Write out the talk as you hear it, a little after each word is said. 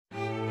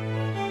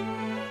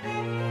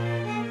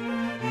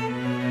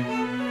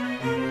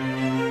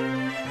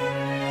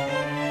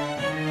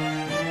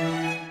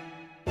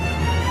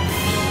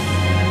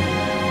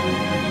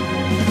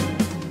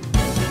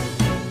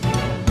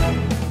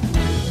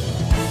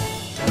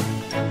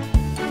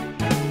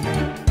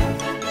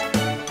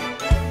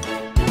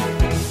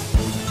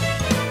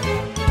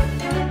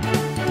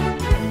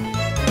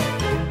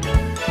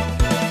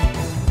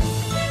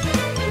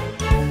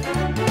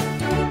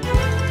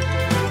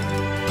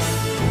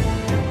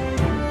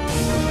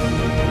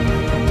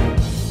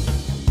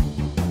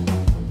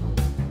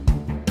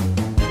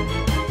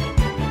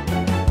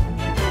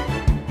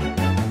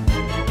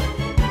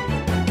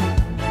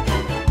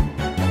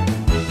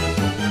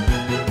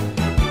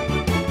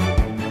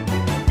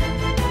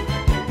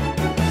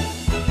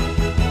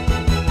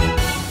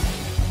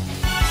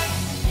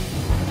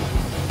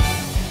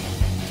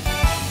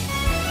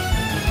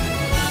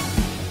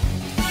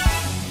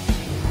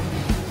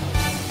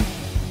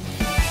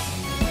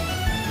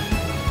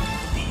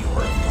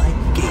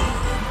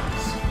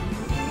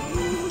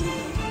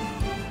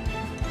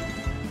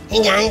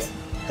Hey guys,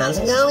 how's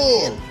it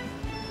going?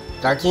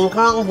 Cartoon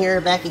Carl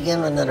here, back again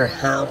with another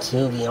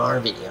how-to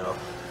VR video.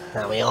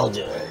 How we all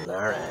doing?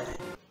 Alright.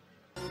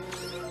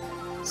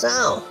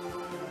 So,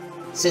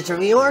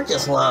 CitraVR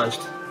just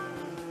launched,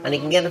 and you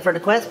can get it for the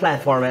Quest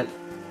platform.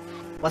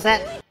 What's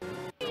that?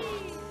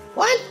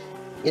 What?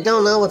 You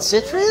don't know what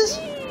Citra is?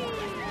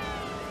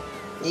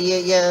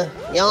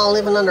 Y'all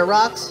living under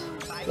rocks?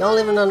 Y'all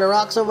living under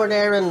rocks over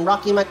there in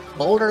Rocky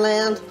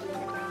McBoulderland?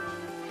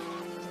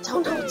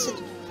 Don't know what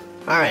Citra...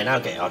 Alright,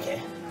 okay.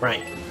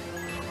 Right.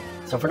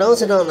 So for those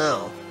who don't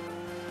know,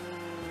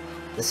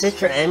 the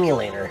Citra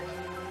emulator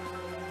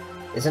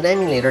is an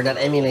emulator that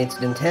emulates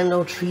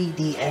Nintendo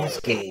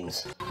 3DS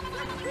games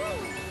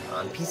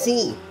on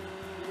PC.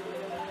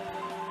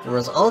 There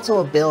was also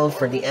a build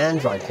for the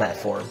Android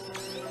platform.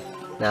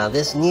 Now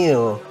this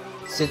new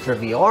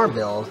CitraVR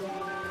build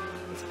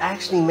is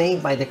actually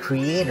made by the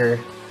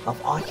creator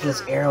of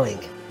Oculus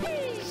Airlink.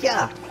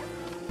 Yeah,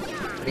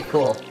 pretty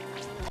cool.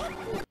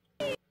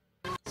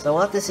 So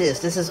what this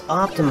is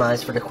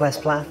optimized for the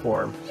Quest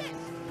platform.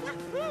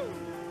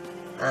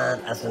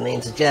 And as the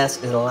name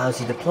suggests, it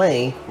allows you to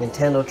play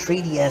Nintendo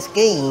 3DS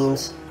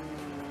games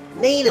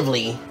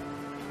natively,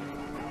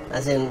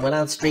 as in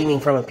without streaming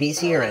from a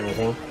PC or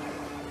anything,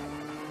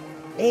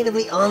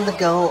 natively on the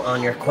go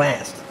on your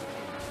Quest.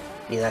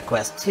 Be that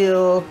Quest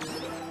 2,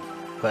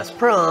 Quest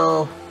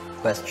Pro,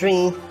 Quest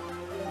 3,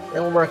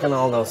 it'll work on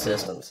all those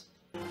systems.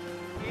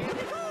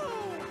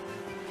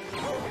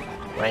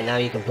 Right now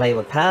you can play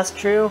with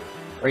Pass-Through,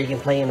 or you can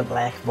play in the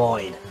Black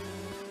Void.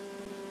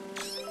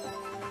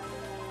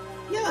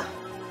 Yeah.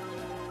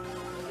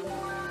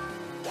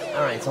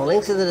 Alright, so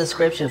links in the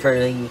description for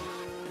the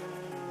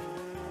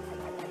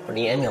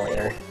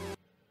emulator.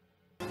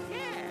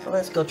 So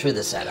let's go through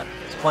the setup.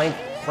 It's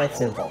quite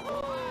simple.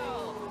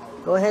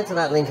 Go ahead to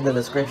that link in the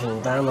description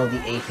and download the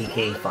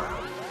APK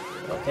file.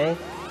 Okay?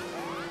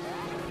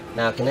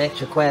 Now connect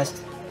your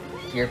Quest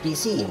to your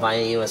PC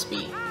via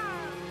USB.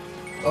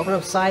 Open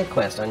up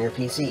SideQuest on your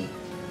PC.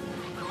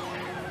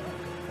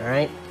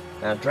 Alright,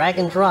 now drag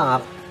and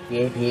drop the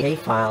APK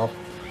file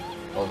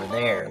over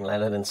there and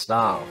let it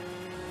install.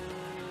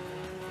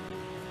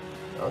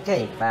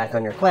 Okay, back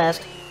on your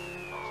Quest,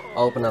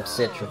 open up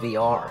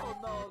CitraVR.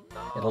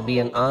 It'll be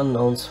in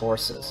unknown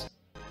sources.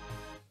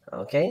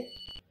 Okay?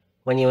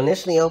 When you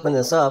initially open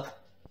this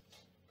up,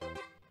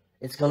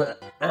 it's gonna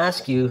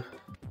ask you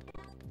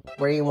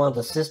where you want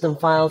the system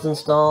files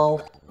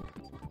installed,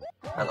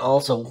 and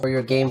also where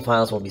your game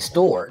files will be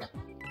stored.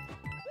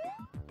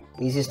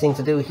 The easiest thing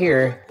to do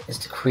here is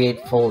to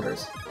create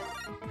folders.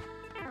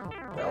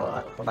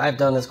 Now, what I've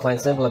done is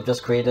quite simple. I've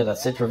just created a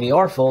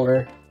CitraVR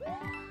folder,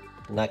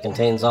 and that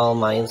contains all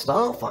my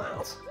install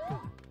files.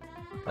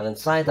 And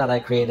inside that I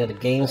created a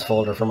games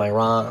folder for my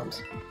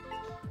ROMs.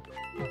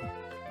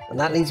 And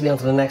that leads me on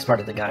to the next part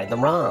of the guide, the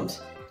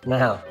ROMs.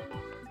 Now,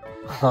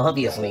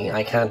 obviously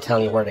I can't tell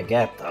you where to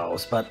get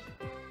those, but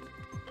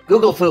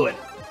Google foo it!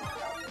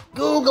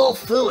 Google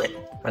foo it!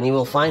 And you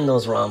will find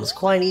those ROMs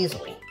quite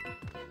easily.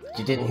 But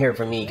you didn't hear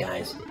from me,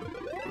 guys.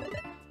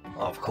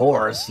 Of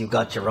course, you've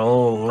got your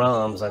own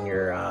ROMs on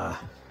your,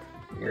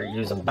 you're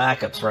using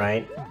backups,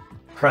 right?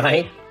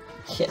 Right?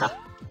 Yeah.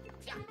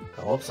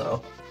 I hope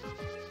so.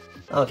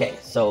 Okay,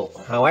 so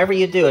however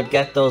you do it,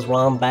 get those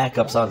ROM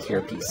backups onto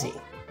your PC.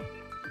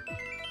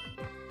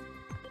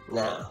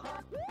 Now,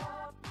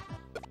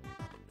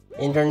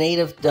 in their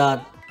native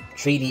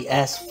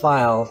 .3ds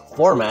file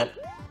format,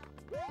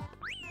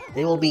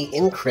 they will be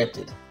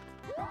encrypted,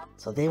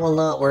 so they will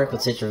not work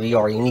with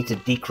CitraVR. You need to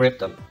decrypt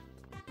them.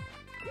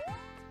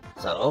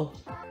 So,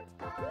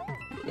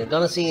 you're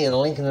gonna see a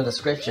link in the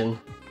description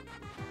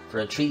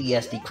for a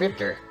 3DS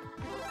Decrypter.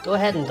 Go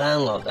ahead and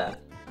download that.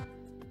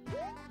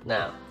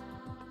 Now,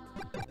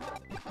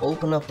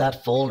 open up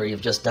that folder you've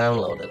just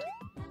downloaded,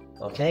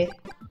 okay?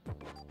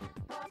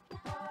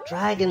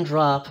 Drag and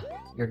drop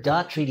your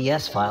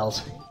 .3ds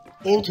files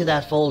into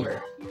that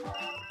folder.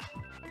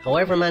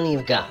 However many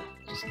you've got.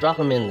 Just drop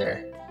them in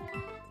there.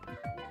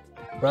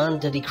 Run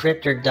the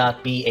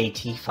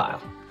decrypter.bat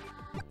file.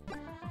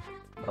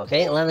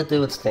 Okay, let it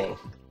do its thing.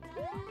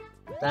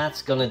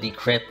 That's gonna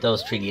decrypt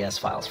those 3DS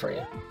files for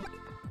you.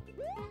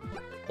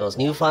 Those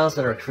new files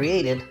that are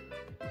created,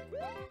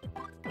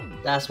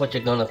 that's what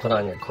you're gonna put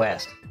on your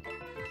Quest.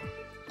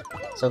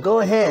 So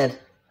go ahead,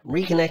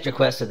 reconnect your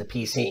Quest to the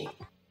PC.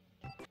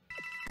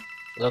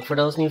 Look for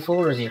those new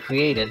folders you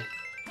created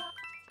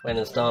when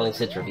installing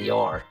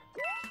CitraVR.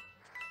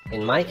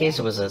 In my case,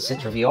 it was a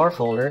CitraVR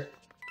folder.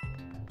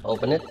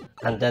 Open it,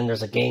 and then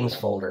there's a games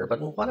folder,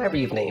 but whatever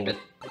you've named it.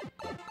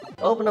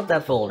 Open up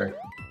that folder.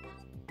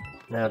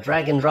 Now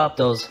drag and drop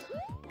those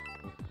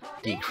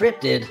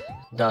decrypted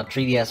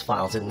 .3ds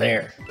files in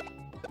there.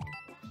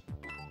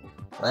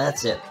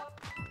 That's it.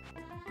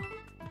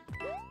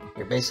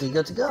 You're basically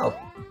good to go.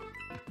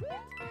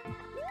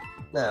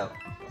 Now,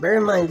 bear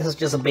in mind this is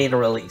just a beta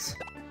release.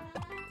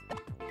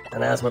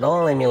 And as with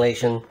all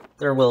emulation,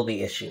 there will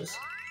be issues.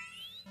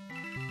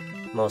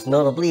 Most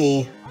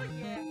notably,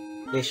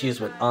 issues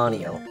with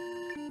audio.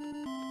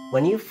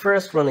 When you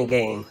first run a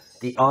game,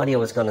 the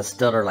audio is gonna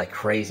stutter like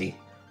crazy.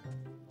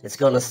 It's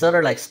gonna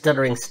stutter like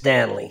Stuttering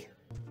Stanley.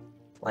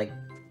 Like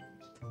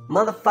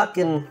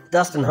motherfucking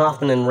Dustin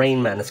Hoffman in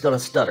Rain Man. It's gonna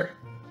stutter.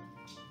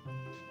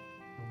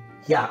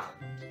 Yeah.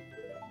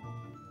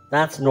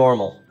 That's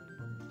normal.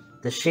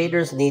 The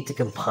shaders need to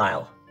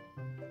compile.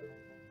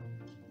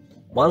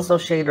 Once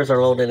those shaders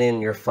are loaded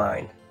in, you're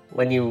fine.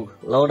 When you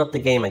load up the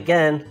game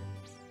again,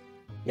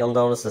 you'll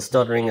notice the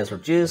stuttering is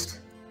reduced,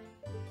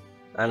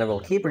 and it will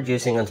keep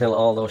reducing until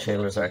all those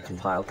shaders are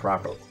compiled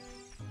properly.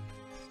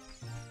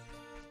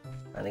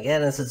 And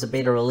again, as it's a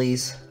beta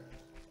release,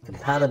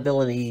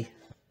 compatibility,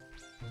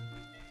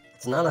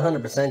 it's not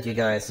 100% you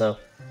guys, so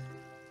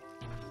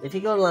if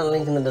you go to that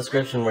link in the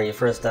description where you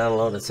first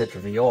downloaded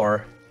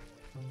CitraVR,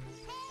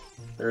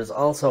 there's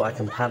also a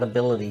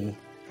compatibility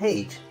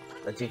page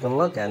that you can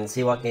look at and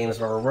see what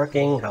games are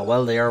working, how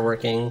well they are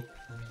working,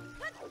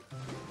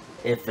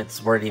 if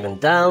it's worth even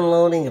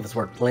downloading, if it's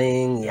worth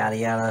playing, yada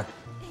yada.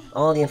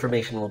 All the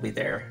information will be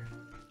there.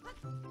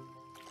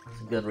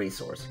 It's a good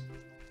resource.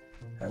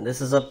 And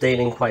this is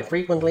updating quite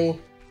frequently.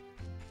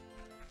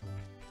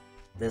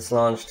 This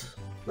launched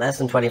less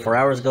than 24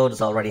 hours ago.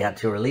 It's already had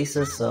 2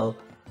 releases, so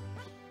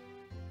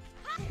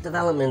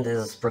development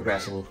is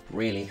progressing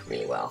really,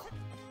 really well.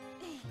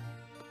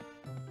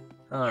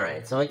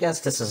 Alright, so I guess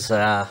this is,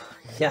 yeah.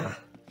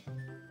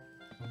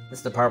 This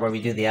is the part where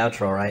we do the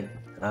outro, right?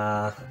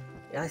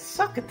 Yeah, I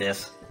suck at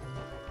this.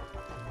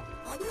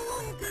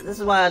 This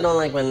is why I don't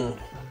like when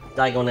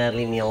Diagonad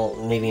leave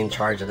me in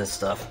charge of this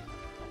stuff.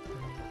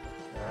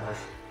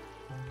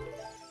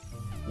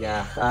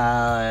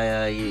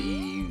 Yeah,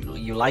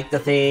 you like the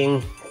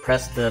thing,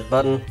 press the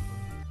button,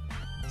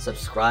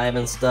 subscribe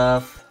and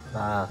stuff,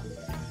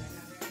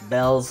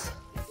 bells,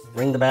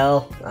 ring the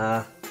bell,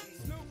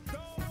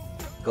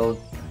 go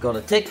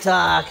to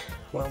TikTok,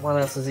 what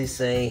else does he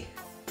say,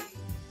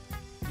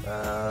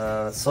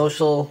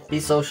 social, be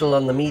social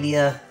on the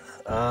media,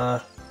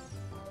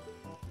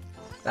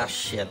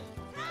 shit.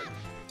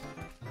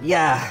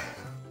 Yeah,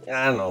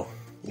 I don't know.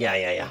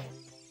 Yeah.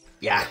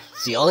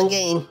 See y'all in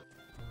game.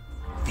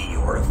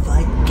 VRified.